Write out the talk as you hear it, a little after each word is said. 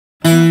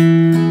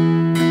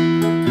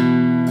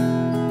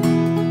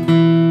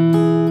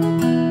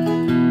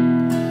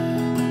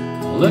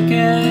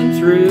looking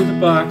through the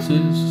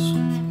boxes,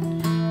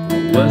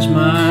 what was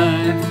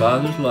my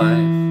father's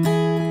life?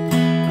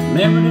 A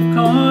memory of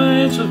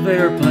coins, of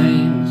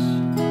airplanes,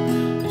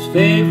 his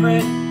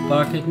favorite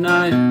pocket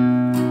knife.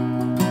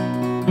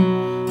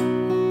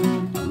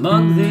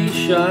 Among these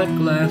shot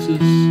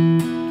glasses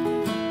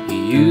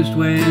he used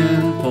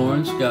when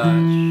pouring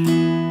scotch,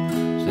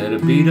 said a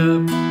beat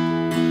up,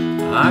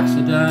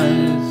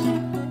 oxidized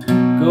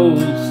gold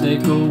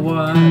Seiko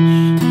watch.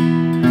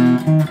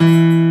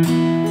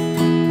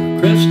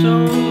 The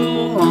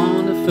crystal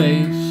on the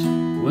face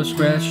was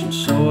scratched and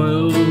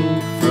soiled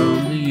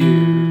from the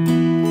year.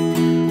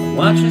 The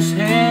watch's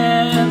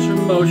hands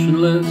were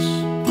motionless,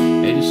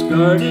 a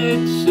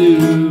discarded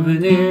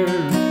souvenir.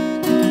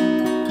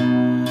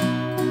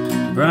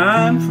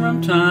 Grime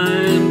from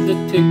time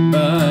that ticked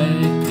by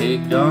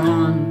caked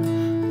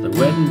on the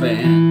wedding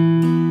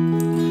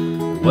band.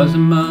 There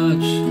wasn't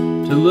much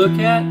to look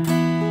at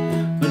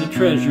but a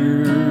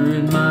treasure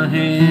in my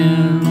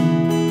hand.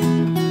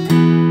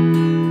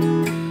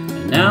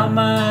 And now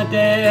my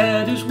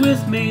dad is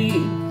with me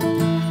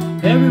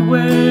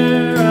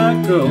everywhere I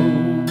go,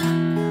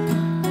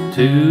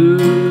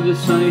 to the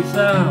sunny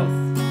south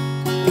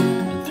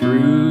and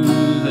through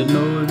the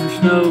northern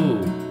snow.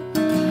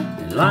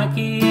 And like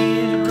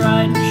he's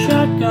riding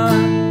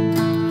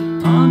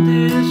shotgun on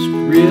this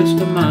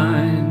wrist of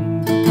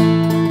mine,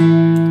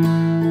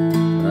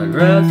 I'd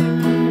rather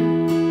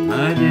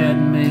my dad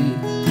and me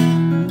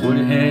would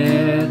have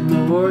had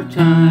more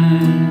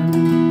time.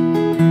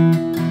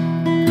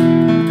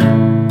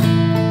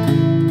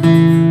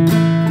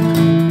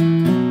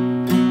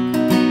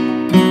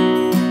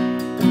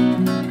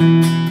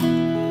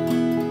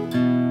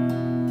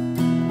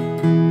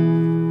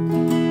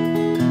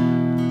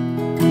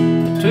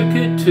 I took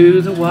it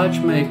to the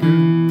watchmaker,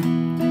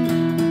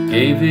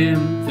 gave him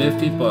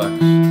 $50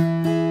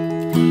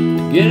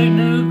 to get a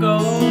new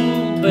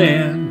gold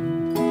band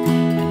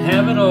and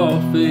have it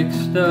all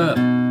fixed up.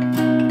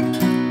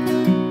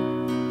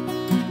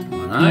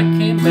 When I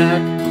came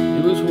back,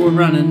 it was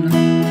running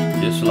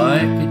just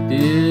like it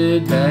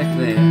did back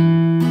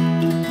then.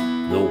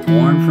 Though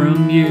worn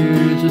from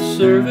years of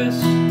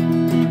service,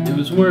 it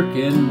was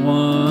working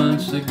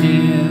once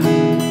again.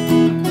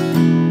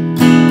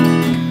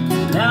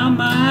 And now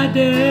my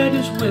dad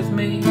is with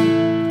me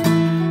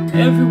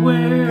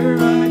everywhere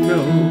I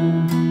go,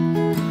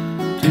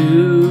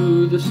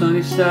 to the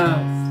sunny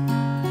south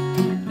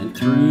and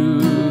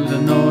through the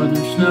northern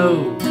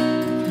snow.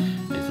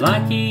 It's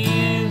like he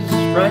is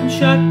riding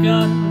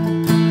shotgun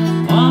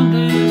on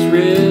this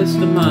wrist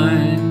of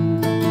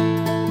mine.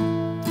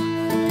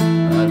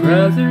 I'd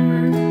rather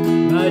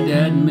my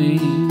dad and me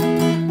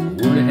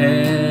would have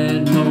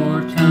had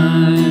more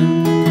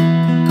time.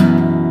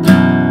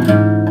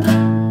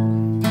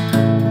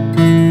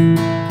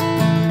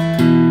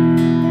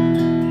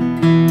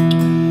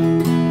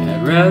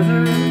 I'd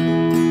rather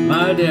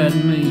my dad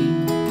and me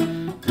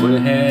would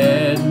have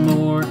had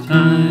more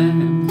time.